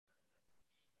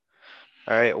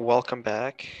All right, welcome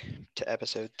back to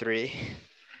episode 3.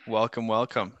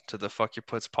 Welcome to the Fuck Your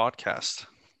Puts podcast.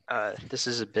 This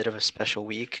is a bit of a special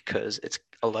week because it's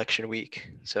election week.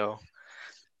 So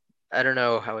I don't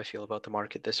know how I feel about the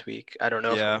market this week. I don't know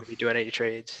if we're Yeah, going to be doing any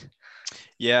trades.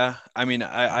 yeah. I mean,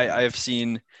 I have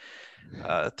seen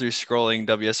through scrolling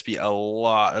WSB a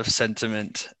lot of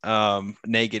sentiment,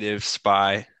 negative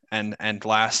SPY, and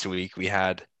last week we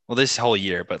had this whole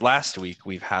year, but last week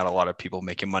we've had a lot of people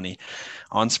making money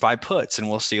on SPY puts, and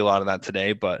we'll see a lot of that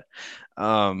today. But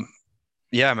um,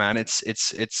 yeah, man, it's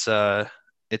a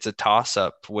toss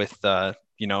up with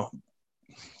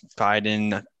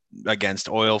Biden against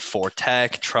oil for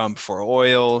tech, Trump for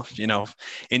oil,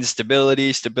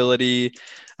 instability, stability,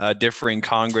 differing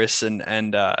Congress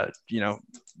and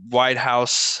White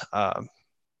House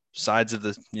sides of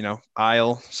the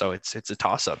aisle. So it's a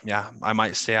toss up. Yeah, I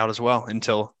might stay out as well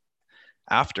until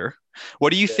after.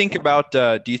 What do you think Yeah. about?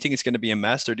 Do you think it's going to be a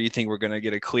mess, or do you think we're going to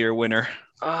get a clear winner?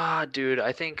 Dude,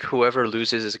 I think whoever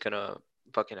loses is going to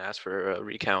fucking ask for a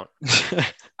recount.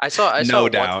 I saw I saw No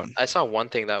one doubt. I saw one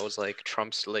thing that was like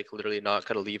Trump's like literally not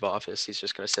going to leave office. He's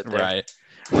just going to sit there. Right.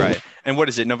 Right. And what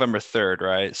is it? November 3rd,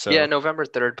 right? Yeah, So November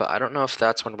 3rd, but I don't know if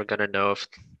that's when we're going to know if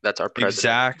that's our president.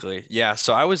 exactly. Yeah.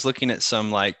 So I was looking at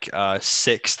some like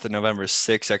 6th, November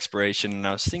 6th expiration, and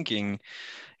I was thinking,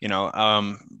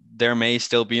 there may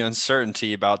still be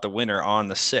uncertainty about the winner on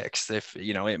the 6th. If,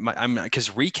 it might,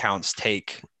 because recounts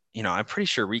take, I'm pretty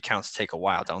sure recounts take a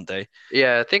while, don't they?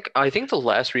 Yeah, I think the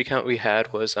last recount we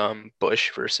had was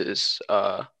Bush versus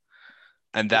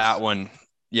And that this one,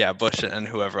 yeah, Bush and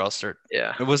whoever else,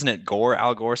 yeah. wasn't it Gore,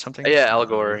 Al Gore, or something? Yeah, Al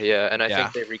Gore, yeah. And I Yeah.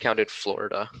 think they recounted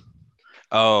Florida.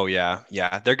 Oh yeah,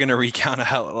 yeah. They're gonna recount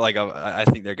I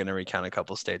think they're gonna recount a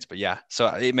couple states, but yeah. So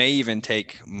it may even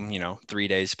take 3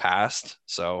 days past.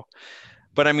 So,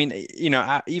 but I mean,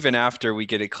 even after we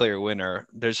get a clear winner,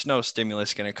 there's no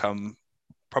stimulus gonna come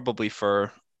probably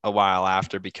for a while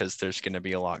after because there's gonna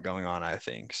be a lot going on, I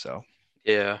think. So,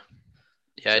 Yeah.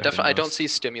 Yeah, so who I don't knows? see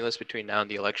stimulus between now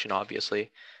and the election,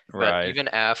 obviously. But Right. even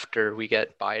after we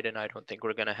get Biden, I don't think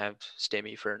we're gonna have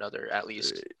stimmy for another at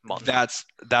least month.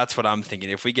 That's what I'm thinking.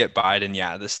 If we get Biden,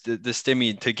 yeah, the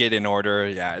stimmy to get in order,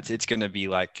 yeah, it's going to be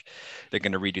like they're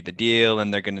going to redo the deal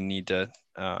and they're going to need to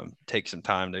take some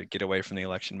time to get away from the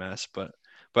election mess. But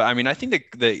I mean, I think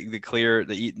the clear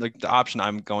like the option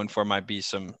I'm going for might be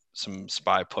some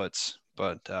spy puts,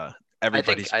 but I think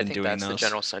everybody's I been think doing that's the those.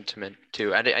 general sentiment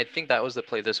too. And I think that was the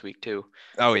play this week too,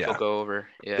 Oh which we'll yeah, go over.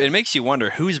 Yeah. it makes you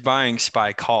wonder who's buying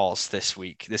spy calls this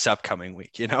upcoming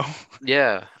week.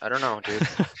 Yeah, I don't know, dude.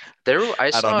 I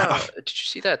I don't know. saw, did you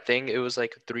see that thing? It was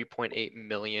like 3.8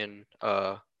 million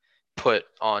put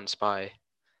on SPY.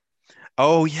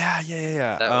 Oh yeah.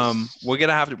 That was We're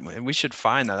gonna have to. We should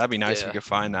find that. That'd be nice if we yeah. could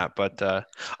find that. But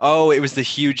oh, it was the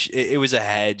huge. It was a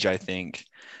hedge, I think.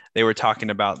 They were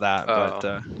talking about that, but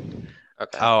Oh,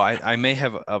 okay. oh, I may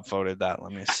have upvoted that.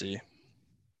 Let me see.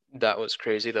 That was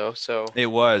crazy though. So It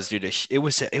was, dude. It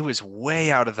was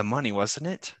way out of the money, wasn't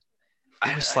it?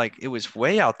 It was I like it was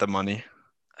way out the money.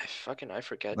 I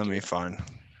forget, Let me dude. find.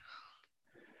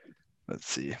 Let's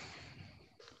see.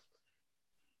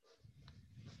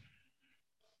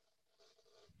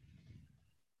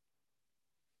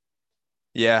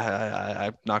 Yeah,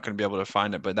 I'm not gonna be able to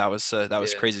find it, but that was Yeah,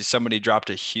 crazy. Somebody dropped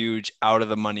a huge out of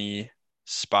the money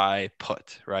spy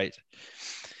put, right?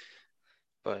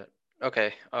 but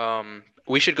okay.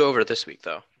 We should go over this week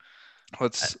though. Uh,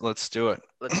 Let's do it.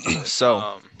 Let's do it.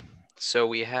 So, So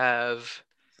we have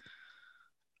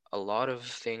a lot of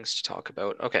things to talk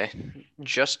about. Okay,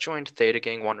 just joined Theta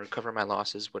Gang. Want to recover my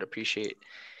losses. Would appreciate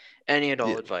any and yeah,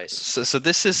 all advice. so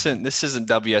this isn't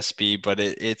WSB, but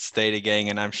it's Theta Gang,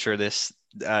 and I'm sure this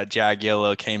Jag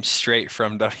Yellow came straight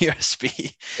from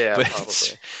WSB. Yeah, But probably.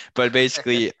 but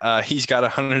basically, he's got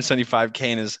 175K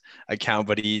in his account,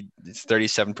 but it's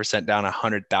 37% down,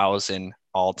 100,000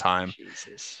 all time.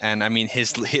 Jesus. And I mean,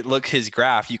 his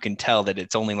graph, you can tell that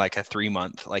it's only like a 3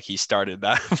 month, like he started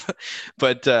that,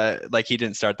 but like he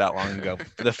didn't start that long ago.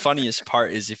 But the funniest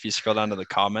part is if you scroll down to the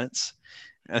comments,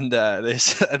 and they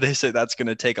say that's going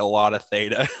to take a lot of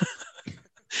theta,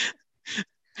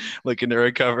 looking to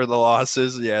recover the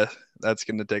losses. Yeah, that's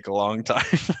going to take a long time.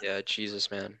 Yeah,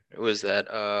 Jesus, man. It was that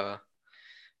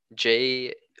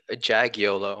J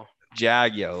Jagiolo.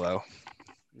 Jag YOLO,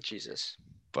 Jesus.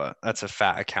 but that's a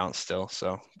fat account still,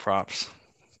 so props.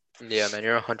 Yeah, man,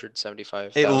 you're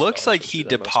 175 It thousand looks dollars like richer he than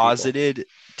most people. deposited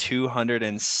 200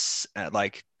 and at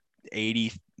like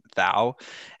 80 thou,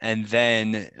 and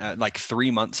then like 3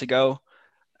 months ago,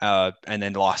 and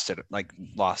then lost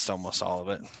almost all of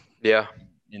it. Yeah.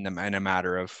 in a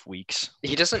matter of weeks.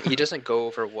 He doesn't go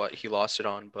over what he lost it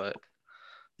on, but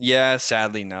Yeah,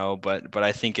 sadly no, but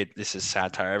I think this is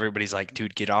satire. Everybody's like,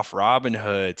 dude, get off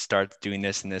Robinhood, start doing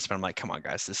this and this. But I'm like, come on,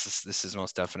 guys, this is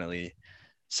most definitely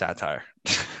satire.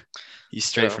 He's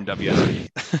straight so from WSB.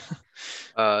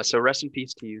 so rest in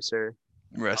peace to you, sir.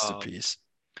 Rest in Um, peace.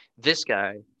 this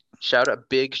guy,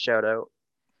 big shout out.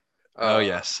 Oh Uh,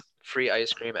 yes. free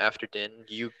ice cream after din.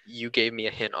 You gave me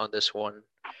a hint on this one.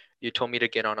 You told me to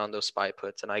get on those spy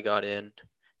puts, and I got in,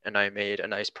 and I made a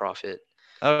nice profit.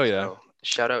 Oh yeah. So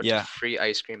shout out to Yeah. free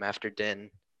ice cream after din.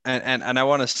 And I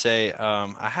want to say,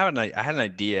 I had an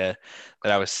idea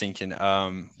that I was thinking,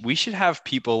 we should have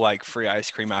people like Free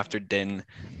Ice Cream After Din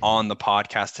on the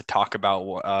podcast to talk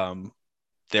about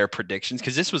their predictions,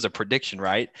 because this was a prediction,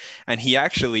 right? And he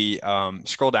actually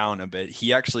scroll down a bit.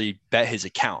 He actually bet his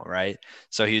account, right?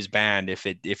 So he was banned if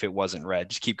it wasn't red.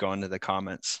 Just keep going to the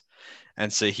comments.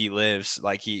 And so he lives,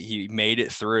 like he made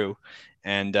it through,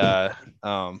 and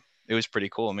it was pretty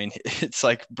cool. I mean, it's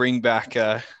like bring back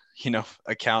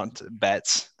account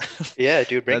bets. Yeah,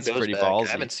 dude, bring That's those pretty back. I ballsy.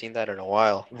 haven't seen that in a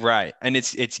while. Right. And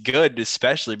it's good,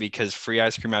 especially because Free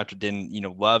Ice Cream After didn't,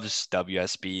 loves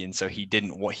WSB. And so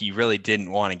he really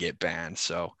didn't want to get banned.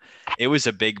 So it was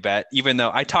a big bet, even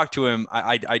though I talked to him,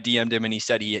 I DM'd him and he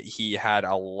said he had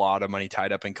a lot of money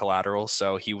tied up in collateral.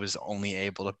 So he was only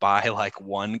able to buy like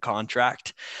one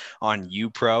contract on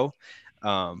UPro,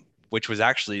 which was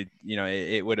actually,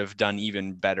 it would have done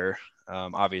even better,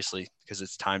 obviously, because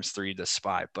it's ×3 to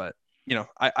SPY. But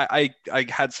I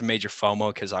had some major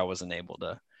FOMO because I wasn't able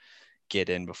to get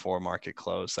in before market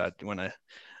close. That when I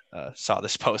saw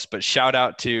this post. But shout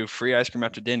out to Free Ice Cream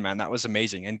After Din, man, that was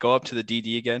amazing. And go up to the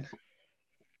DD again.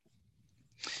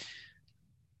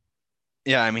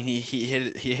 Yeah, I mean he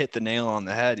hit the nail on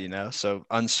the head. So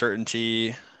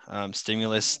uncertainty,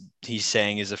 stimulus, he's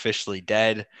saying is officially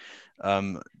dead.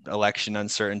 Election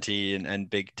uncertainty and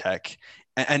big tech.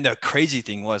 And the crazy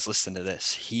thing was, listen to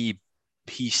this. He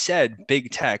said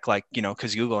big tech, like,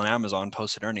 because Google and Amazon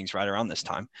posted earnings right around this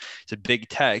time. He said big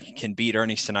tech can beat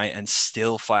earnings tonight and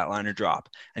still flatline or drop.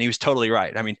 And he was totally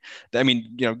right. I mean,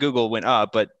 Google went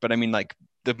up, but I mean, like,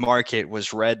 the market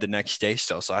was red the next day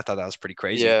still. So I thought that was pretty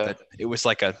crazy. Yeah. That it was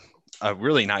like a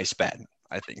really nice bet.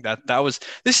 I think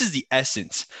this is the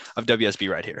essence of WSB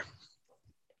right here.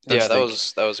 Yeah, that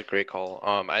was a great call.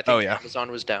 I think yeah.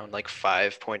 Amazon was down like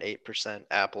 5.8%.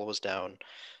 Apple was down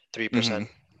 3%.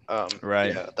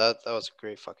 Right. Yeah, that was a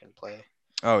great fucking play.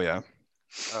 Oh yeah.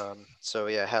 So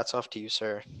yeah, hats off to you,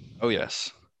 sir. Oh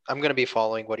yes. I'm gonna be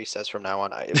following what he says from now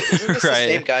on. Isn't this the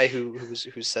same guy who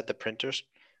said the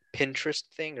Pinterest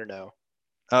thing, or no?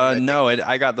 No,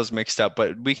 I got those mixed up,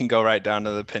 but we can go right down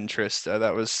to the Pinterest.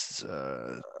 That was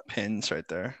pins right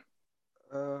there.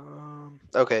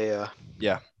 Okay, yeah.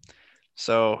 Yeah.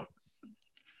 So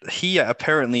he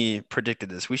apparently predicted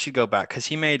this. We should go back because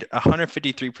he made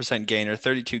 153% gain, or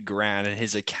 32 grand, and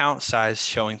his account size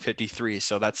showing 53.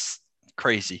 So that's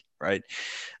crazy, right?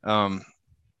 But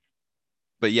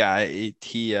yeah,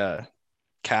 he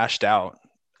cashed out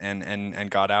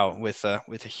and got out with a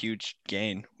huge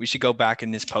gain. We should go back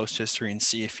in his post history and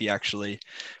see if he actually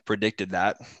predicted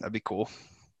that. That'd be cool.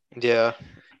 Yeah.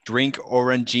 Drink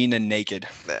Orangina naked.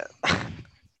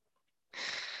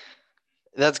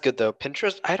 That's good though.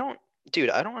 Pinterest, I don't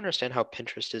understand how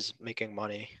Pinterest is making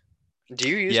money. Do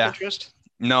you use Pinterest?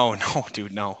 No,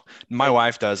 dude, no. My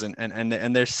wife doesn't,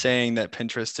 and they're saying that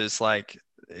Pinterest is like,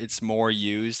 it's more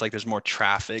used, like there's more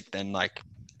traffic than like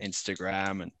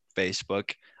Instagram and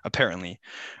Facebook. Apparently,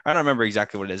 I don't remember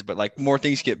exactly what it is, but like more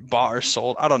things get bought or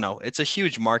sold. I don't know. It's a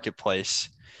huge marketplace,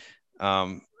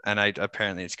 and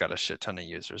apparently it's got a shit ton of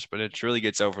users, but it really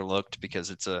gets overlooked because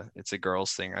it's a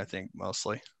girls thing, I think,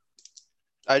 mostly.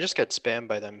 I just get spammed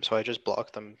by them, so I just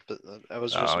block them. But I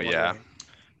was just wondering.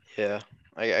 Yeah,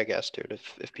 I guess, dude.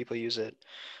 If people use it,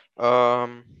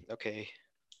 okay.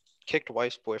 Kicked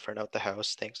wife's boyfriend out the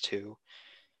house thanks to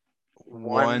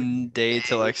one day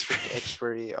till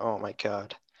expiry. Oh my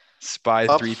god. SPY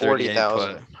Up 338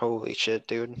 put. Holy shit,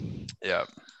 dude. Yeah.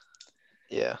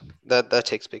 Yeah, that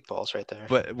takes big balls right there.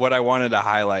 But what I wanted to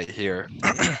highlight here,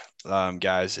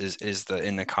 guys, is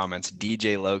in the comments,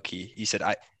 DJ Loki. He said,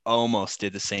 I almost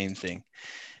did the same thing.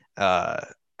 I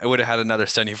would have had another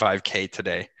 75K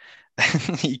today.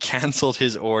 He canceled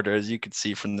his order, as you could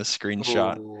see from the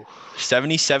screenshot. Ooh.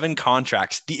 77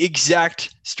 contracts, the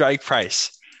exact strike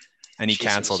price, and he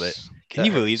canceled it. Can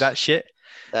you believe that shit?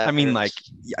 I mean, like,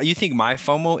 you think my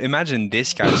FOMO? Imagine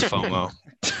this guy's FOMO.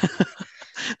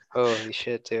 Holy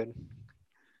shit, dude.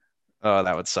 Oh,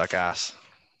 that would suck ass.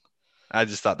 I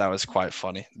just thought that was quite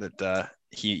funny that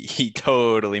he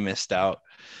totally missed out.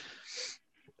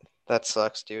 That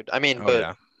sucks, dude. I mean,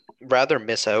 but rather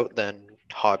miss out than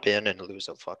hop in and lose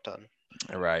a fuck ton.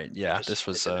 Right. Yeah. This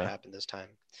was it didn't happen this time.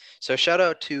 So shout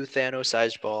out to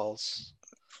Thanos-sized balls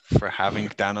for having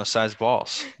Thanos-sized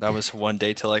balls. That was one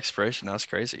day till expiration. That was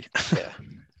crazy.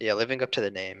 Yeah, living up to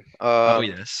the name. Oh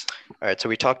yes. All right, so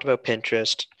we talked about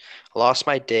Pinterest. Lost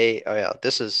my day. Oh yeah,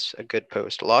 this is a good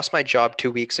post. Lost my job 2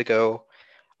 weeks ago.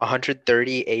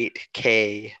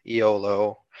 138K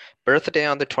YOLO. Birthday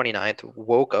on the 29th.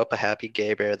 Woke up a happy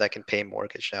gay bear that can pay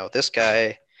mortgage now. This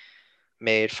guy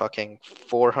made fucking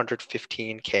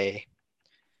 415K.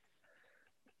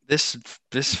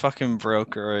 This fucking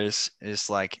broker is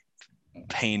like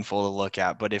painful to look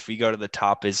at, but if we go to the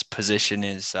top, his position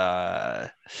is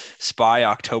SPY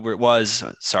October was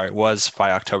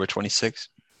SPY October 26th.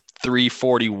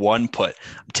 341 put.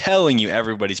 I'm telling you,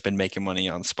 everybody's been making money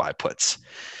on SPY puts.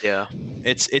 Yeah,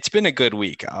 it's been a good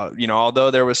week.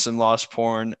 Although there was some lost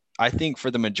porn, I think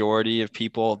for the majority of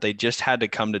people, they just had to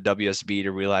come to WSB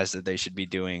to realize that they should be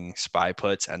doing SPY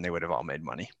puts, and they would have all made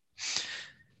money.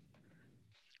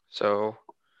 So,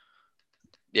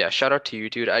 yeah, shout out to you,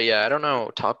 dude. I don't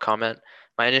know. Top comment.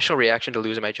 My initial reaction to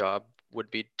losing my job would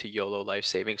be to YOLO life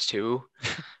savings too.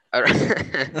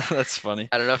 That's funny.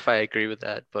 I don't know if I agree with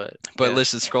that, but yeah.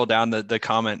 Listen, scroll down the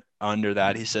comment under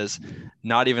that. He says,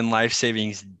 "Not even life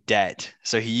savings debt."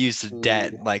 So he used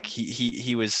debt, like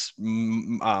he was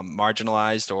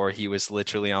marginalized, or he was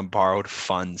literally on borrowed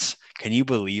funds. Can you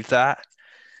believe that?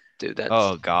 Dude,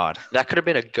 oh god, that could have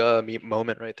been a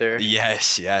moment right there.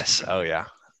 Yes. Oh yeah,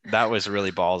 that was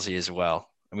really ballsy as well.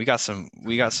 And we got some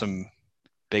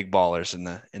big ballers in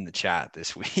the chat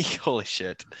this week. Holy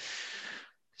shit.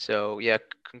 So yeah,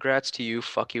 congrats to you.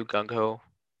 Fuck you, Gung Ho.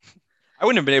 I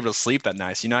wouldn't have been able to sleep that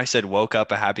night. I said woke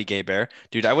up a happy gay bear.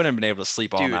 Dude, I wouldn't have been able to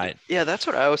sleep all night. Yeah, that's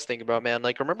what I was thinking about, man.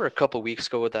 Like, remember a couple weeks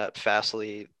ago with that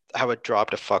Fastly, how it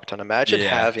dropped a fuck ton. Imagine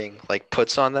having like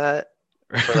puts on that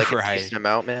for like a decent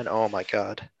amount, man. Oh my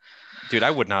god. Dude,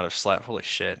 I would not have slept. Holy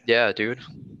shit. Yeah, dude.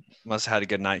 Must have had a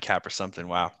good nightcap or something.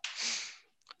 Wow.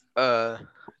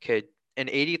 Okay. An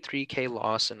 83K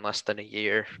loss in less than a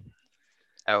year.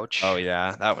 Ouch. Oh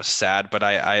yeah, that was sad. But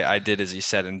I did as he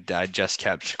said, and I just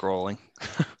kept scrolling.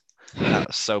 That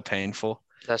was so painful.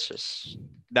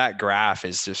 That graph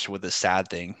is just with a sad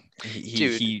thing.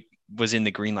 He was in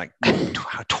the green like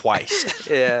twice.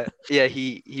 Yeah.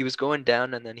 He was going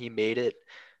down, and then he made it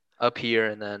up here,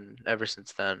 and then ever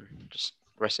since then, just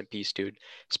rest in peace, dude.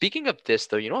 Speaking of this,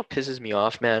 though, you know what pisses me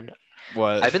off, man?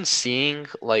 What? I've been seeing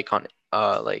like on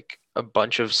like a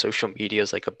bunch of social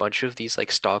medias, like a bunch of these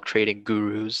like stock trading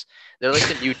gurus. They're like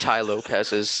the new Tai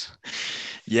Lopez's.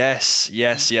 Yes.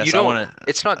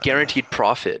 It's not guaranteed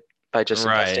profit by just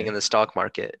investing in the stock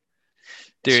market.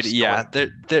 Dude, yeah,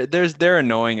 they're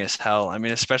annoying as hell. I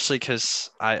mean, especially because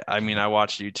I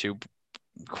watch YouTube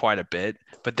quite a bit,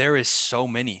 but there is so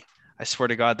many. I swear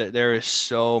to God that there is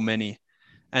so many.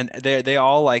 And they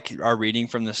all like are reading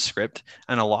from the script,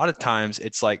 and a lot of times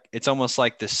it's almost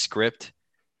like the script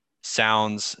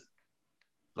sounds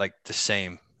like the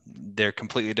same. They're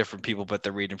completely different people, but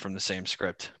they're reading from the same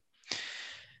script.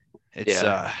 It's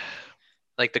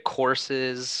like the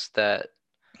courses that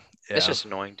it's just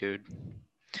annoying, dude.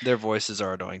 Their voices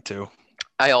are annoying too.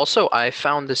 I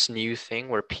found this new thing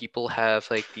where people have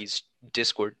like these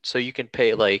Discord, so you can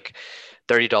pay like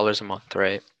 $30 a month,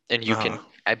 right? And you can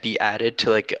be added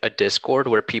to like a Discord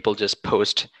where people just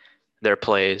post their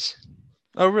plays.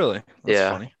 Oh, really? That's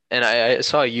funny. And I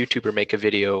saw a YouTuber make a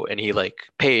video, and he like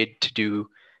paid to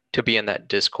be in that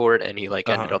Discord, and he like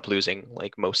ended up losing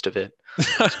like most of it.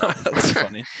 That's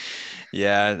funny.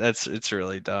 Yeah, it's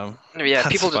really dumb. Yeah,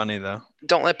 people funny though.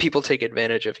 Don't let people take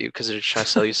advantage of you because they're trying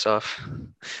to sell you stuff.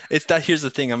 Here's the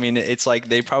thing. I mean, it's like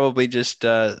they probably just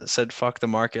said, "Fuck the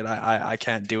market. I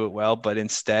can't do it well." But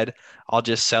instead, I'll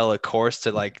just sell a course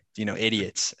to like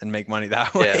idiots and make money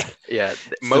that way. Yeah.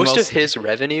 Most of his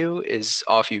revenue is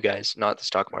off you guys, not the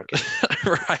stock market.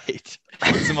 Right.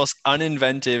 It's the most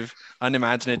uninventive,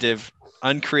 unimaginative,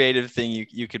 uncreative thing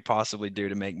you could possibly do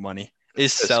to make money.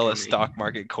 Is sell a stock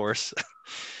market course.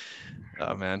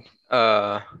 Oh man.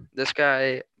 This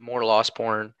guy, more loss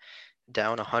porn,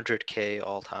 down 100K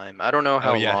all time. I don't know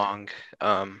how long.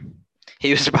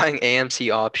 He was buying AMC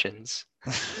options.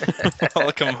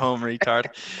 Welcome home, retard.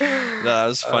 That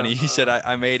was funny. He said,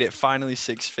 I made it finally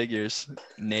 6 figures,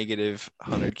 negative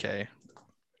 100K.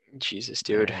 Jesus,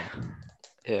 dude.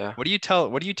 Yeah. What do you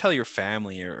tell your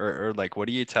family or like, what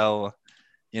do you tell,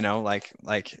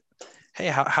 like, hey,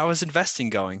 how is investing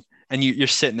going? And you're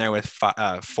sitting there with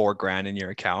 $4,000 in your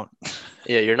account.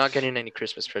 Yeah, you're not getting any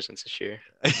Christmas presents this year.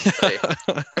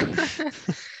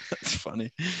 That's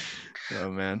funny. Oh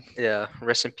man. Yeah,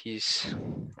 rest in peace.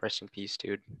 Rest in peace,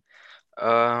 dude.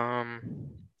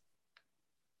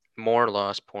 More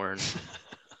lost porn.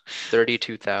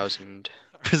 32,000.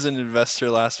 I was an investor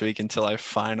last week until I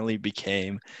finally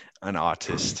became an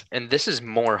autist. And this is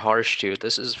more harsh, dude.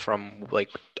 This is from like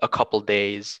a couple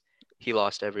days. He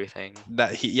lost everything.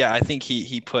 I think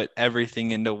he put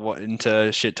everything into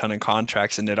a shit ton of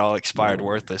contracts and it all expired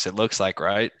worthless. It looks like,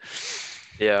 right?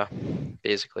 Yeah,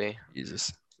 basically.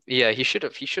 Jesus. Yeah, he should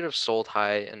have sold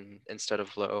high and instead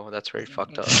of low. That's very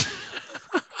fucked up.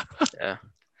 Yeah.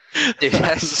 Dude,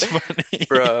 that's funny.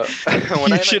 Bro,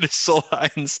 you should have sold high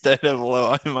instead of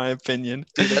low, in my opinion.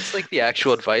 Dude, that's like the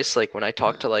actual advice. Like when I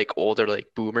talk to like older like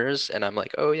boomers and I'm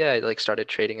like, oh yeah, I like started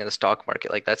trading in the stock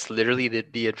market. Like that's literally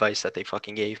the advice that they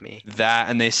fucking gave me. That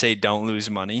and they say don't lose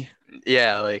money.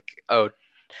 Yeah, like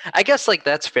I guess like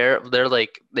that's fair. They're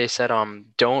like they said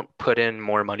don't put in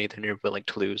more money than you're willing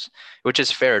to lose, which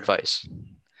is fair advice.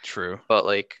 True. But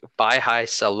like buy high,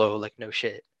 sell low, like no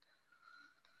shit.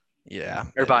 Yeah.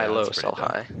 Or buy low, sell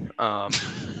high.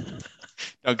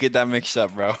 Don't get that mixed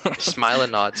up, bro. Smile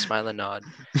and nod, smile and nod.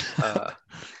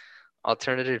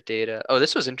 Alternative data. Oh,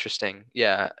 this was interesting.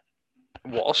 Yeah.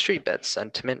 Wall Street bet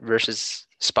sentiment versus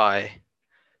SPY.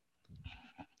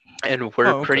 And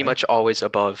we're pretty much always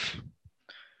above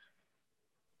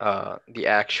the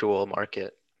actual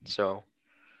market. So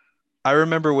I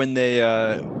remember when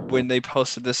they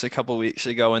posted this a couple weeks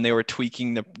ago and they were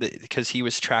tweaking because he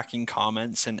was tracking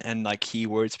comments and like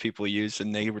keywords people use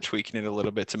and they were tweaking it a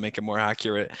little bit to make it more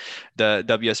accurate, the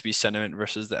WSB sentiment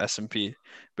versus the S&P.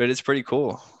 But it's pretty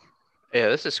cool. Yeah,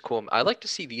 this is cool. I like to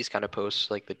see these kind of posts,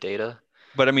 like the data.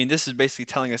 But I mean, this is basically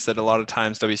telling us that a lot of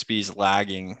times WSB is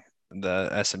lagging the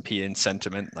S&P in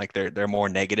sentiment, like they're more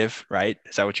negative, right?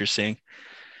 Is that what you're seeing?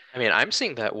 I mean, I'm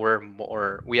seeing that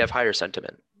we have higher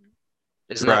sentiment.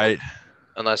 Isn't right? That,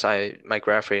 unless my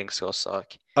graph ratings still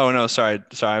suck. Oh no, sorry.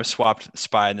 I swapped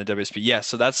SPY and the WSB. Yeah,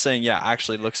 so that's saying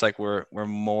actually it looks like we're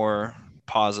more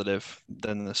positive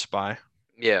than the SPY.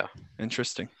 Yeah.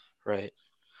 Interesting. Right.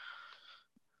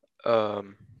 What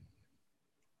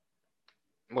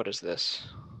is this?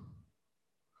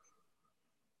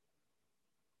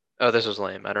 Oh, this was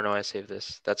lame. I don't know why I saved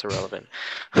this. That's irrelevant.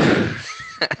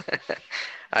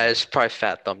 I just probably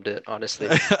fat thumbed it, honestly.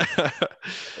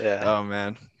 Yeah. Oh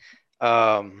man.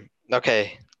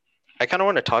 Okay. I kind of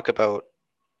want to talk about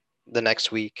the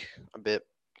next week a bit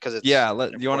because it's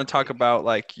you want to talk about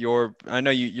like I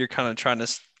know you're kind of trying to.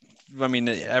 I mean,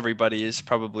 everybody is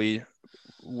probably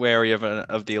wary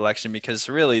of the election because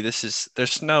really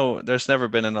there's never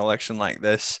been an election like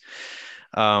this.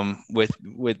 With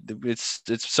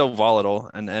it's so volatile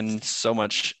and so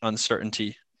much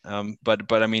uncertainty.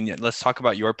 But I mean, let's talk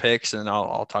about your picks and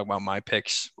I'll talk about my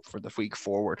picks for the week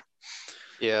forward.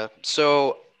 Yeah.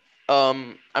 So,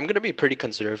 I'm gonna be pretty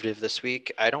conservative this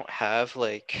week. I don't have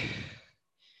so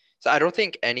I don't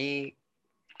think any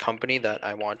company that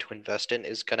I want to invest in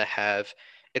is gonna have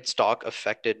its stock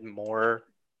affected more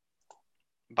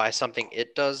by something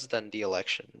it does than the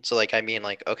election. So like I mean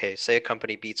like okay, say a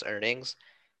company beats earnings,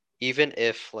 even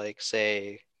if like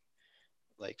say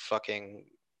like fucking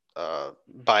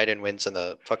Biden wins and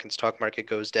the fucking stock market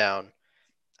goes down,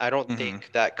 I don't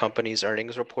think that company's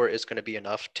earnings report is going to be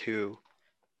enough to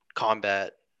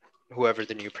combat whoever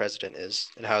the new president is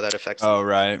and how that affects them. Oh,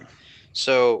 right.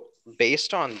 So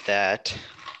based on that,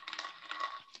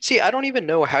 see, I don't even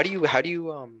know how do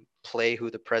you play who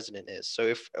the president is. So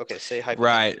if say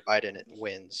hypothetically Biden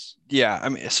wins. Yeah, I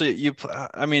mean, so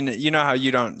I mean, you know how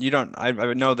you don't. I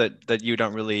know that you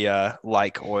don't really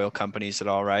like oil companies at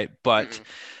all, right? But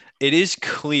it is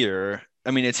clear.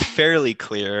 I mean, it's fairly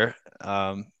clear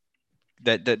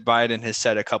that Biden has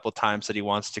said a couple times that he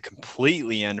wants to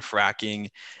completely end fracking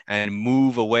and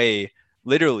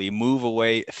literally move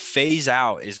away, phase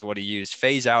out is what he used,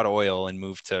 phase out oil and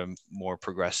move to more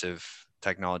progressive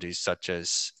technologies such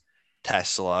as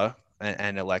Tesla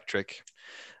and electric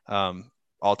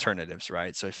alternatives,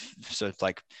 right? So it's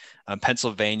like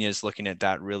Pennsylvania is looking at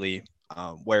that really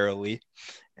warily,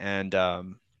 and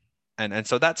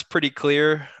so that's pretty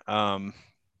clear.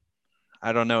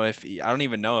 I don't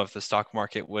even know if the stock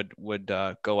market would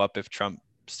go up if Trump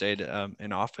stayed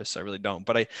in office. I really don't,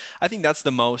 but I think that's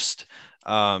the most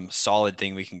solid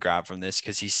thing we can grab from this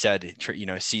because he said,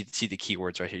 see the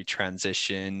keywords right here: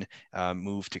 transition,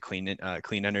 move to clean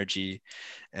energy,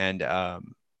 and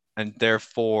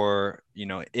therefore,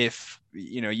 if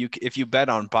if you bet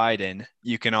on Biden,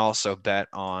 you can also bet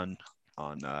on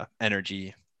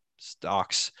energy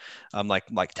stocks,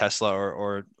 like Tesla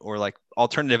or like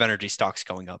alternative energy stocks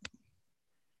going up.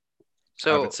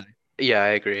 So I would say. Yeah, I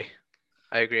agree.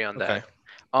 I agree on that.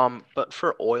 But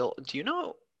for oil, do you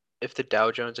know if the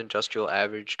Dow Jones Industrial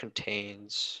Average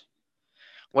contains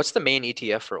what's the main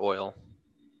ETF for oil?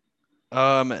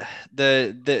 All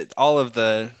of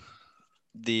the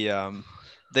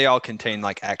they all contain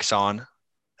like Exxon,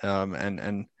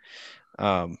 and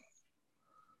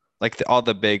like all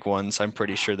the big ones. I'm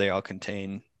pretty sure they all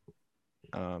contain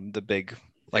the big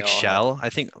like Shell. I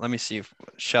think. Let me see if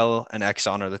Shell and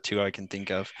Exxon are the two I can think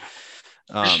of.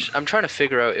 I'm trying to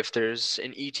figure out if there's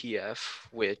an ETF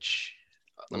which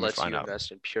lets you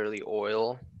invest in purely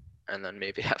oil, and then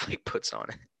maybe have like puts on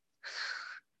it.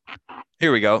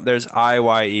 Here we go. There's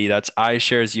IYE. That's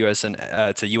iShares US, and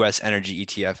it's a US energy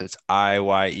ETF. It's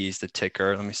IYE is the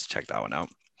ticker. Let me check that one out.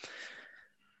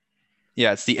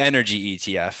 Yeah, it's the energy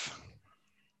ETF.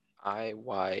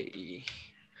 IYE.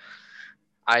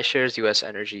 iShares US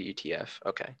energy ETF.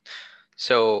 Okay.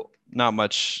 So not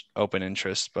much open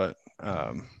interest, but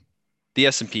the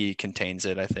S&P contains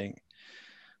it, I think.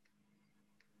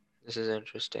 This is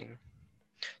interesting.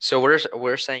 So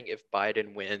we're saying if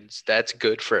Biden wins, that's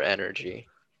good for energy.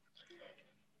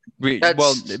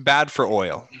 Well, bad for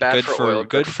oil. Good for oil.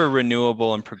 Good for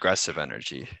renewable and progressive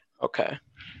energy. Okay.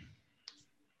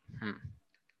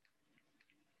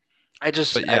 I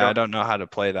don't know how to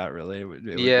play that really. It would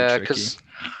be tricky.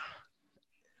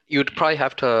 You would probably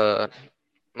have to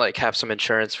like have some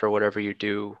insurance for whatever you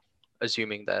do,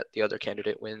 assuming that the other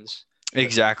candidate wins.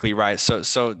 Exactly right.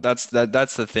 So that's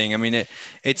the thing. I mean,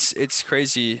 it's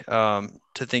crazy to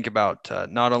think about.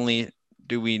 Not only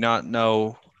do we not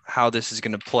know how this is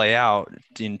going to play out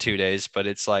in 2 days, but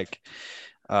it's like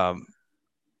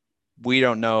we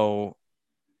don't know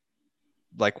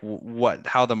like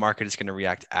how the market is going to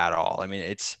react at all. I mean,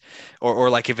 it's or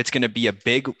like if it's going to be a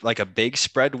big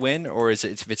spread win, or is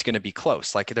it if it's going to be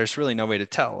close. Like there's really no way to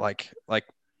tell. Like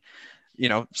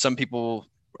some people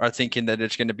are thinking that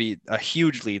it's going to be a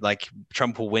huge lead, like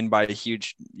Trump will win by a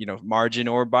huge margin,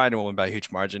 or Biden will win by a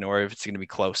huge margin, or if it's going to be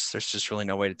close. There's just really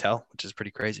no way to tell, which is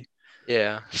pretty crazy.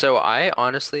 Yeah. So I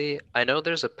know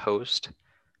there's a post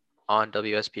on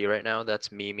WSP right now that's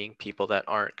memeing people that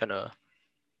aren't gonna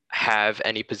have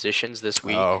any positions this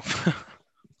week. Oh.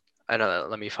 I know.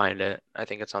 Let me find it. I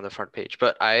think it's on the front page,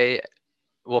 but I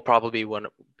will probably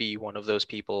be one of those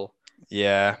people.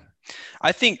 Yeah.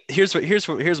 I think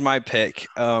here's my pick.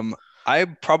 I'm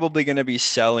probably going to be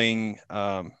selling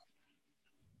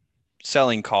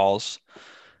calls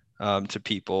to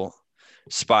people,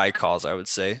 SPY calls, I would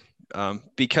say,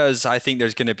 because I think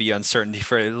there's going to be uncertainty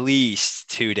for at least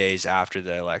 2 days after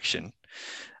the election.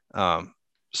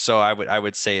 So I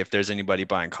would say if there's anybody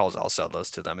buying calls, I'll sell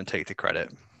those to them and take the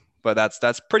credit. But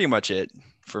that's pretty much it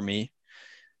for me.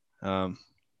 That's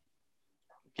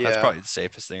probably the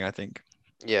safest thing, I think.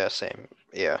 Yeah, same.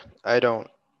 Yeah, I don't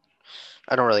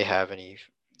really have any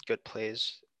good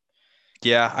plays.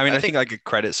 Yeah, I mean, I think like a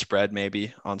credit spread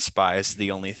maybe on SPY is the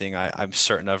only thing I'm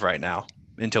certain of right now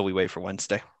until we wait for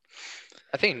Wednesday.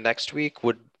 I think next week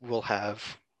we'll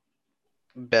have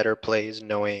better plays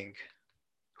knowing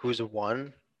who's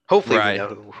won. Hopefully we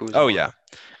know who's won. Yeah.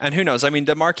 And who knows? I mean,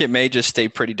 the market may just stay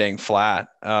pretty dang flat,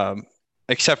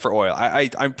 except for oil.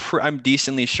 I'm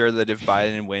decently sure that if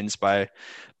Biden wins by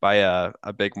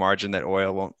a big margin, that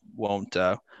oil won't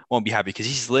be happy, because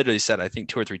he's literally said, I think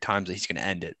 2 or 3 times, that he's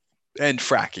going to end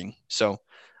fracking. So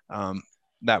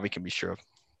that we can be sure of.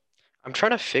 I'm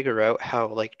trying to figure out how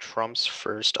like Trump's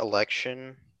first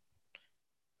election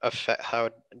how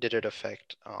did it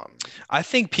affect? I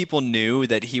think people knew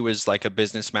that he was like a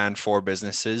businessman for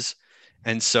businesses,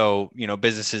 and so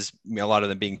businesses, a lot of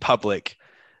them being public,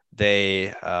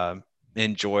 they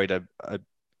enjoyed a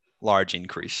large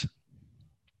increase.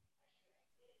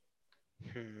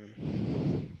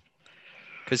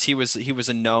 Because he was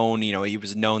a known, he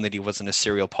was known that he wasn't a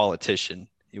serial politician.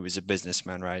 He was a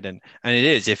businessman, right? And it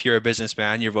is, if you're a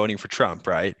businessman, you're voting for Trump,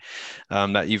 right?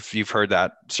 That you've heard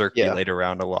that circulate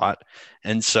around a lot,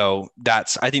 and so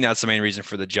I think that's the main reason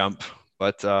for the jump.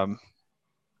 But I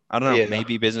don't know.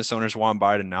 Maybe business owners want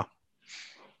Biden now.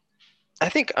 I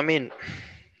think in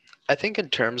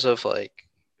terms of like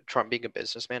Trump being a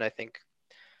businessman, I think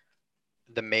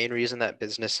the main reason that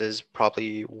businesses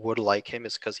probably would like him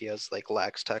is because he has like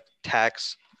lax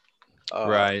tax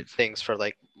things for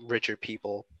like richer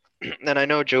people. And I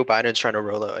know Joe Biden's trying to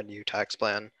roll out a new tax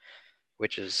plan,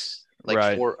 which is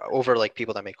like over like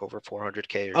people that make over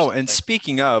 400K or something. And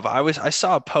speaking of, I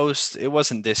saw a post, it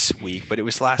wasn't this week, but it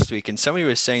was last week, and somebody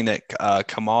was saying that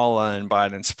Kamala and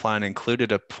Biden's plan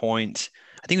included a point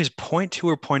I think it was 0.2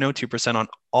 or 0.02% on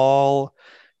all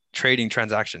trading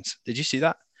transactions. Did you see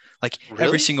that? Like every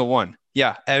Really? single one.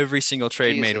 Yeah, every single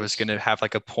trade made was Jesus. going to have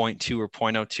like a 0.2 or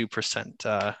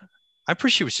 0.02%. I'm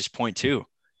pretty sure it was just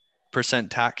 0.2%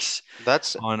 tax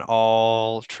That's on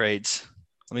all trades.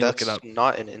 Let me look it that's up.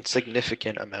 not an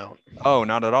insignificant amount. Oh,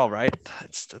 not at all, right?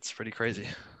 That's pretty crazy.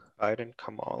 Biden,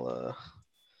 Kamala.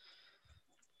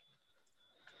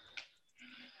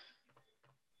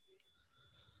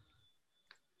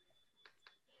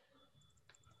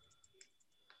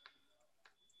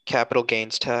 Capital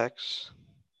gains tax.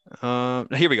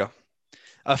 Here we go.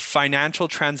 A financial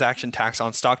transaction tax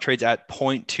on stock trades at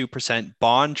 0.2%,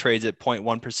 bond trades at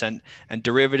 0.1%, and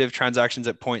derivative transactions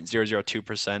at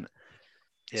 0.002%.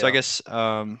 So I guess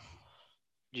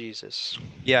Jesus.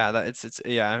 yeah, that it's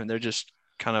yeah, they're just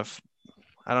kind of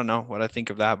I don't know what I think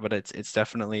of that, but it's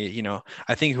definitely,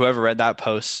 I think whoever read that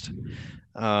post,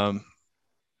 um,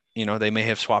 they may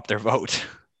have swapped their vote.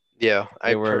 Yeah,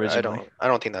 They were I originally.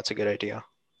 don't think that's a good idea.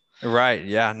 Right.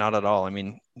 Yeah, not at all. I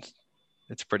mean,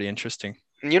 it's pretty interesting.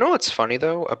 You know what's funny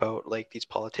though about like these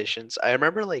politicians? I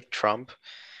remember like Trump,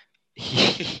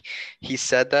 he he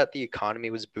said that the economy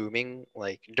was booming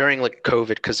like during like COVID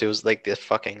because it was like the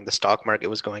stock market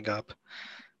was going up.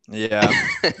 Yeah.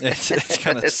 It's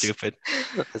kind of It's stupid.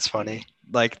 it's funny.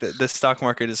 Like the stock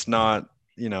market is not,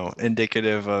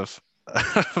 indicative of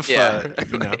Yeah.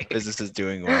 Like, businesses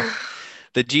doing well.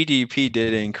 The GDP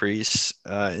did increase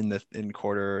in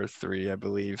quarter three, I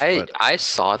believe, but I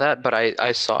saw that, but I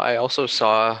also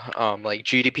saw like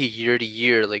GDP year to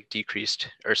year like decreased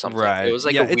or something. It right. was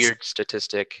like a Yeah, weird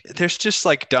statistic. there's just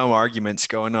like dumb arguments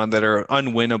going on that are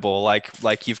unwinnable.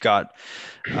 Like you've got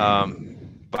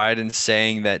Biden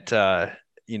saying that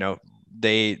you know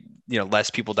they less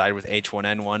people died with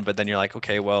H1N1, but then you're like,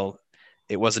 okay, well,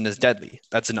 it wasn't as deadly.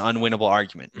 That's an unwinnable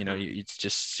argument. Hmm. It's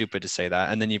just stupid to say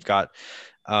that. And then you've got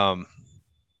um,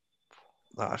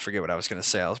 I forget what I was going to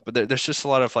say else, but there's just a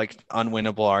lot of like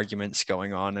unwinnable arguments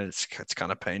going on, and it's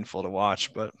kind of painful to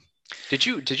watch. But Did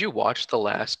you watch the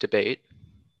last debate?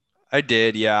 I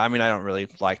did, yeah. I mean, I don't really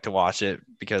like to watch it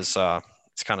because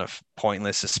it's kind of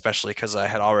pointless, especially because I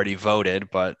had already voted.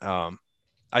 But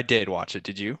I did watch it.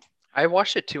 Did you? I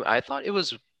watched it too. I thought it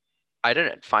was I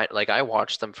didn't find like I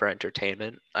watch them for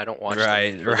entertainment. I don't watch them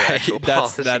Right, for the actual right. That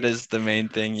policies. is the main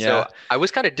thing. So Yeah. I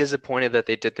was kind of disappointed that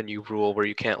they did the new rule where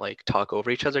you can't like talk over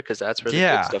each other because that's where the good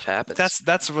Yeah. stuff happens.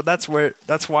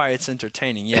 That's why it's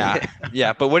entertaining. Yeah.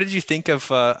 Yeah. But what did you think of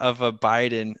a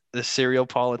Biden, the serial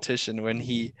politician, when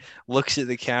he looks at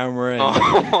the camera and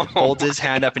Oh holds his my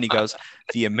hand up and he God. goes,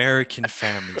 the American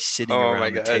family sitting Oh my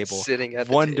around the God. table, Sitting at the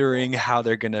table. wondering how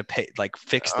they're gonna pay, like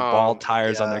fix the Oh bald my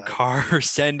tires on their God. car or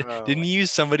send, Oh didn't my he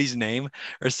use somebody's name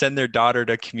or send their daughter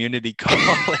to community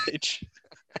college?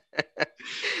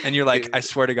 And you're like, I Dude.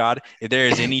 swear to God, if there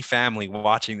is any family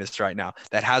watching this right now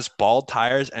that has bald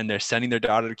tires and they're sending their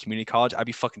daughter to community college, I'd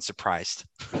be fucking surprised.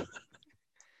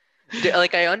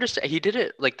 Like I understand he did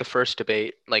it like the first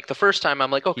debate. Like the first time I'm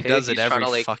like, He okay, does it he's trying every to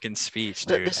like fucking speech,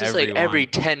 dude. this is like Every every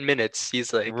one. 10 minutes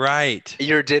he's like Right.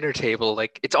 your dinner table.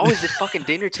 Like it's always the fucking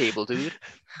dinner table, dude.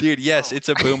 Dude, yes, Oh. it's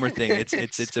a boomer thing. It's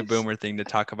It's a just boomer thing to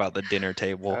talk about the dinner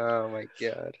table. oh my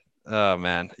God. Oh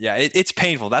man. Yeah, it's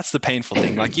painful. That's the painful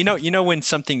thing. Like, when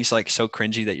something's like so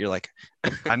cringy that you're like,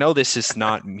 I know this is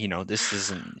not,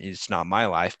 it's not my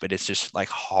life, but it's just like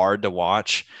hard to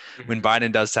watch. When Mhm.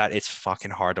 Biden does that, it's fucking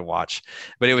hard to watch.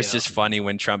 But it was Yeah. just funny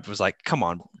when Trump was like, come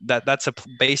on, that's a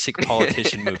basic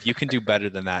politician move. You can do better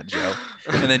than that, Joe.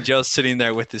 And then Joe's sitting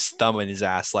there with his thumb in his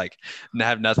ass, like,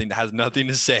 has nothing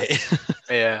to say.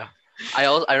 Yeah.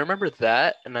 I remember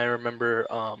that and I remember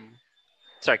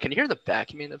sorry, can you hear the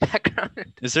vacuuming in the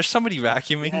background? Is there somebody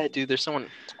vacuuming? Yeah, dude, there's someone.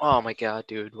 Oh my God,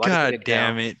 dude. Why did they God take it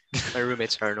down? damn it. My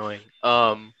roommates are annoying.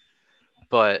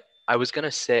 But I was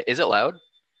gonna say, is it loud?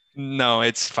 No,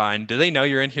 it's fine. Do they know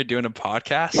you're in here doing a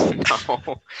podcast?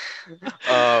 No.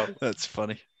 Um, That's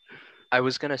funny. I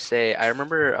was gonna say, I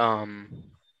remember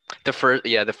the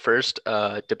first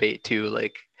debate too,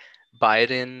 like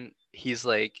Biden, he's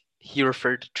like he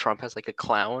referred to Trump as like a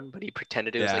clown, but he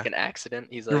pretended it was like Yeah. an accident.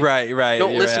 He's like, Right, right,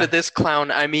 don't listen to yeah. this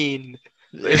clown, I mean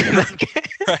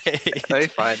I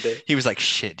Right. find it. He was like,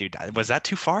 shit, dude, was that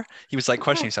too far? He was like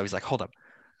questioning himself. He's like, hold up,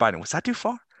 Biden, was that too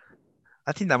far?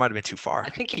 I think that might have been too I far.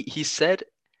 think he said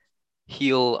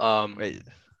he'll Wait,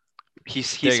 he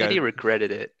there you said he go.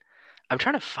 regretted it. I'm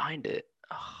trying to find it.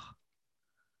 Oh,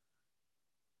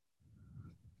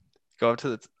 Go up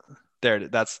to there.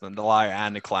 That's the liar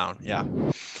and the clown. Yeah.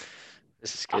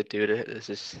 this is good, dude. This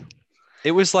is.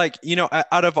 It was like,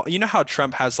 out of, how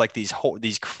Trump has like these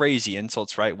crazy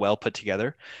insults, right? Well put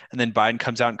together. And then Biden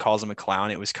comes out and calls him a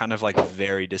clown. It was kind of like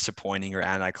very disappointing or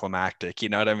anticlimactic. You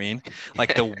know what I mean?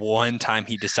 Like the one time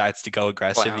he decides to go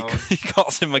aggressive, he, Clown. he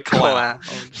calls him a clown.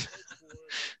 Qualify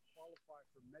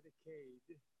for Medicaid,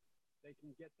 they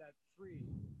can get that free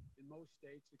in most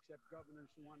states, except governors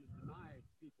who want to deny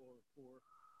people for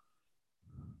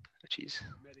Jeez.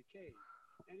 Medicaid.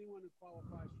 Anyone who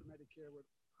qualifies for Medicare would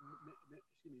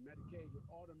Medicaid would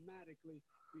automatically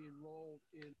be enrolled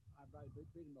in. I've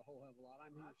reading the whole hell of a lot.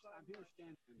 I'm here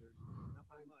standing. Not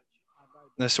by much.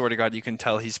 I swear to God, you can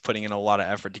tell he's putting in a lot of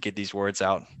effort to get these words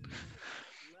out.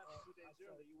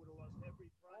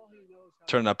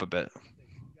 Turn it up a bit.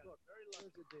 Look,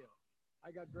 here's the deal.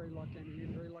 I got very lucky. I'm here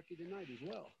very lucky tonight as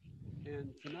well.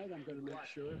 And tonight I'm going to make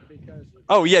sure because.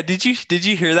 Oh yeah, did you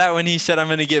hear that when he said I'm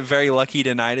going to get very lucky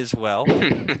tonight as well?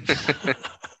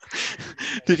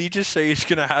 Did he just say he's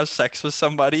going to have sex with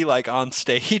somebody like on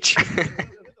stage? I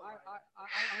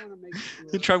want to make sure.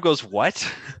 And Trump goes, what?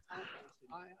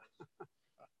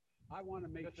 I want to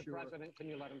make Mr. sure. President, can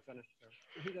you let him finish, sir?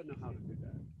 He doesn't know how to do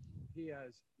that. He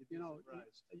has,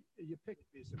 you pick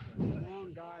the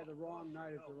wrong guy, the wrong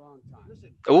night at the wrong time.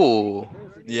 Ooh.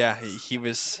 Yeah, he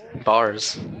was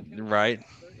Bars. right.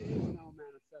 There is no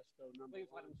manifesto. Please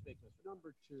let him speak, Mr.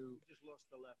 Number two. You just lost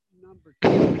the left. Number two.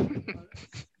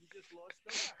 You just lost the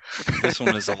left. This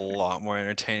one is a lot more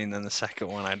entertaining than the second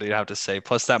one, I do have to say.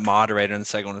 Plus that moderator in the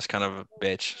second one is kind of a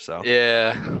bitch. So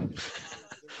Yeah.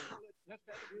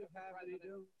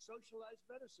 Socialized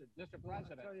medicine. Mr.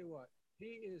 President. I'll tell you what,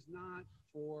 he is not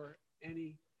for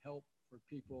any help for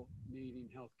people needing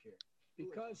health care.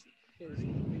 Because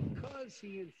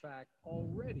he, in fact,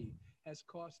 already has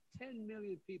cost 10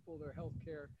 million people their health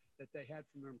care that they had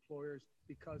from their employers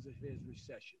because of his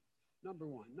recession. Number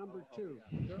one. Number two,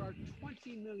 there are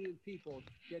 20 million people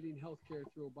getting health care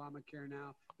through Obamacare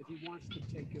now if he wants to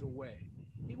take it away.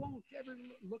 He won't ever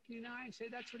look in the eye and say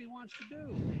that's what he wants to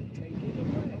do. Take it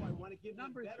away. I want to give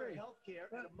Number better three. health care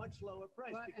at a much lower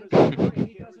price. But Because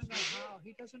he doesn't know how.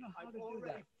 He doesn't know how I've to do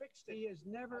already that. fixed it. He has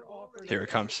never offered. Here it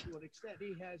comes. To an extent.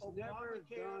 He has never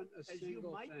done a as you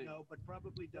single might thing. know, but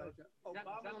probably does.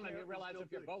 Gentlemen, you realize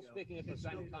if you're both speaking at the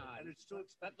same time, and it's too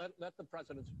expensive. let the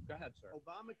president. Go ahead, sir.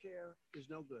 Obamacare is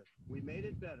no good. We made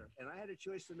it better, and I had a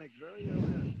choice to make very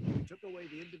early on. We took away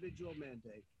the individual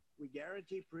mandate. We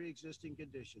guarantee pre-existing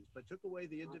conditions, but took away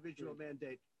the individual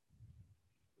mandate.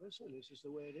 Listen, this is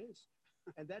the way it is.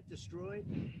 And that destroyed,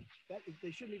 that they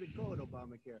shouldn't even call it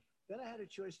Obamacare. Then I had a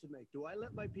choice to make. Do I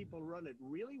let my people run it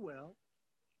really well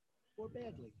or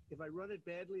badly? If I run it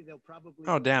badly, they'll probably...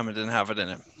 Oh, damn, it didn't have it in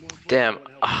it. Damn.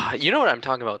 You know what I'm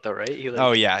talking about, though, right? He,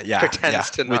 Oh, yeah.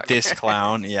 pretends to With not this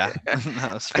clown. Yeah.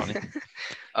 That was funny.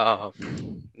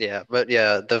 Yeah, but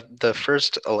yeah, the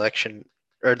first election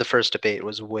or the first debate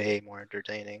was way more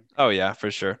entertaining. Oh yeah, for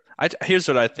sure. Here's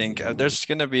what I think. There's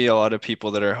going to be a lot of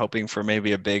people that are hoping for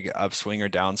maybe a big upswing or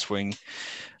downswing,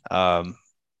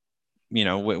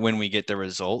 when we get the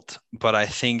result. But I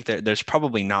think that there's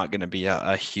probably not going to be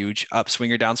a huge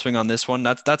upswing or downswing on this one.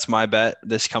 That's my bet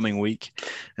this coming week.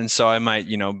 And so I might,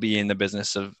 be in the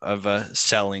business of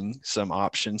selling some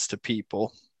options to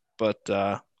people. But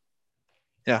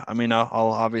yeah, I mean, I'll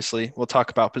obviously we'll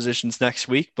talk about positions next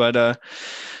week, but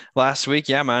last week,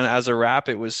 yeah, man, as a wrap,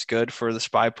 it was good for the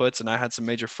SPY puts, and I had some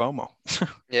major FOMO.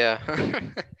 Yeah,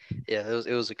 yeah,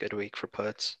 it was a good week for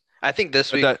puts. I think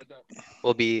this week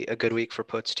will be a good week for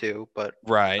puts too, but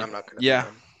right, I'm not gonna. Yeah,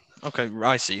 okay,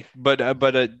 I see. But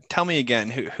tell me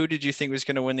again, who did you think was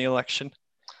going to win the election?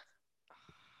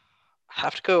 I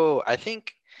have to go. I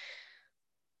think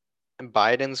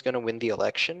Biden's going to win the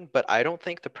election, but I don't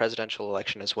think the presidential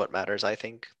election is what matters. I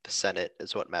think the Senate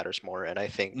is what matters more, and I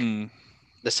think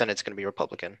the Senate's going to be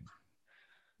Republican.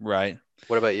 Right.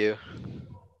 What about you?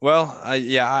 Well,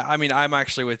 I mean, I'm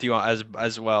actually with you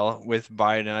as well with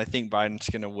Biden. I think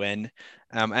Biden's going to win.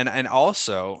 And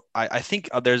also, I think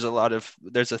there's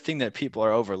a thing that people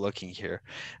are overlooking here.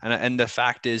 And the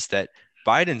fact is that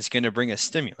Biden's going to bring a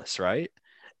stimulus, right?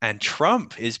 And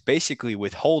Trump is basically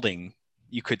withholding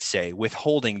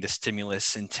the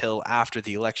stimulus until after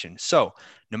the election. So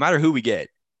no matter who we get,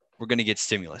 we're going to get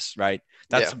stimulus, right?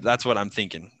 That's what I'm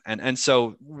thinking. And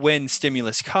so when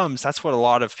stimulus comes, that's what a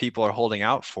lot of people are holding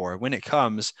out for. When it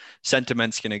comes,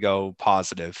 sentiment's going to go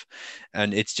positive.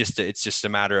 And it's just a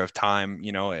matter of time,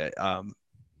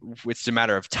 it's a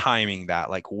matter of timing that,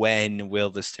 like, when will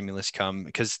the stimulus come?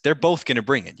 Because they're both going to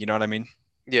bring it. You know what I mean?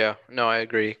 Yeah, no, I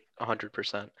agree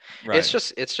 100%. Right.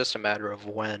 It's just a matter of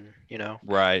when,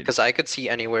 Right. Because I could see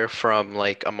anywhere from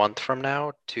like a month from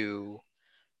now to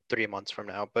 3 months from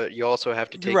now. But you also have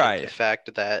to take Right. into the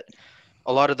fact that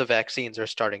a lot of the vaccines are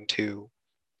starting to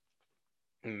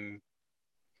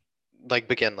like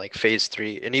begin like phase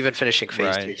 3 and even finishing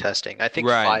phase 3 testing. I think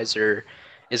Pfizer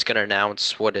is going to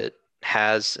announce what it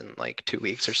has in like 2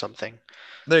 weeks or something.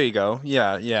 There you go.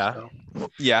 Yeah.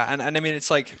 Yeah. And I mean,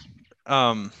 it's like,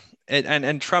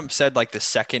 and Trump said like the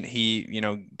second he,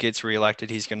 gets reelected,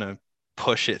 he's going to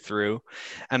push it through.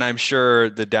 And I'm sure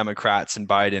the Democrats and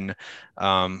Biden,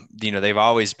 they've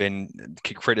always been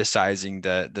criticizing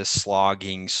the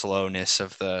slogging slowness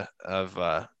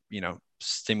of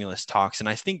stimulus talks. And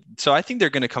I think they're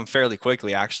going to come fairly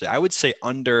quickly, actually. I would say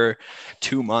under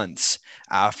 2 months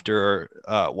after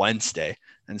Wednesday.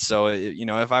 And so,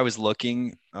 if I was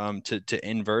looking to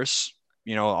inverse,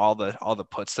 all the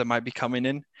puts that might be coming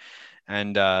in,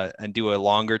 and do a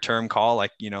longer term call,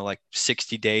 like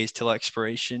 60 days till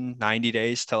expiration, 90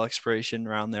 days till expiration,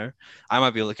 around there, I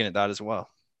might be looking at that as well.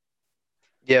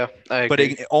 Yeah, I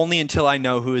agree. But only until I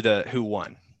know who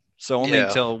won. So only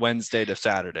until Wednesday to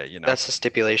Saturday, That's the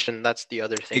stipulation. That's the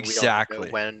other thing. Exactly.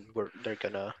 We don't know when they're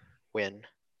gonna win.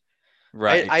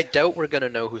 Right. I doubt we're gonna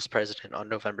know who's president on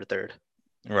November 3rd.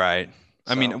 Right.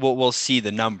 So. I mean, we'll see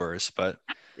the numbers, but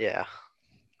yeah.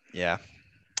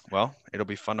 Well, it'll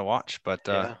be fun to watch, but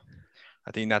I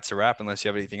think that's a wrap unless you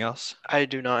have anything else. I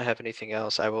do not have anything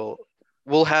else.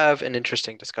 We'll have an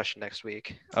interesting discussion next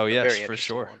week. Oh, yes, for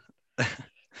sure.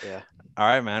 Yeah. All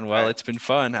right, man. Well, It's been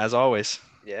fun as always.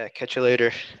 Yeah. Catch you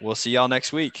later. We'll see y'all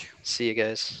next week. See you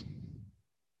guys.